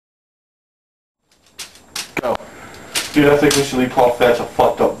Dude, I think we should leave Paul Fetch a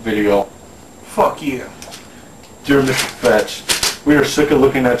fucked up video. Fuck you. Dear Mr. Fetch, we are sick of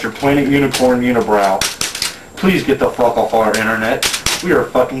looking at your planet unicorn unibrow. Please get the fuck off our internet. We are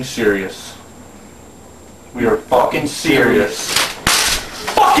fucking serious. We are fucking serious.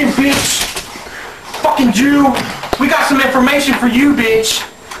 Fucking bitch! Fucking Jew! We got some information for you, bitch!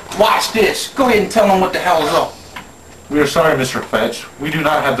 Watch this. Go ahead and tell them what the hell is up. We are sorry, Mr. Fetch. We do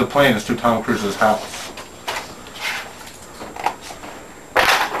not have the plans to Tom Cruise's house.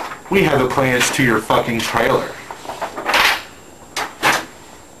 We have the plans to your fucking trailer.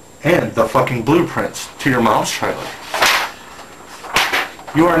 And the fucking blueprints to your mom's trailer.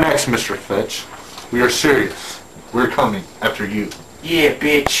 You are next, Mr. Fetch. We are serious. We're coming after you. Yeah,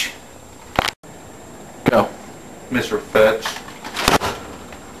 bitch. Go. Mr. Fetch.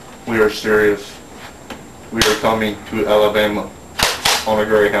 We are serious. We are coming to Alabama on a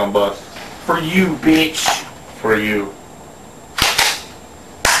Greyhound bus. For you, bitch. For you.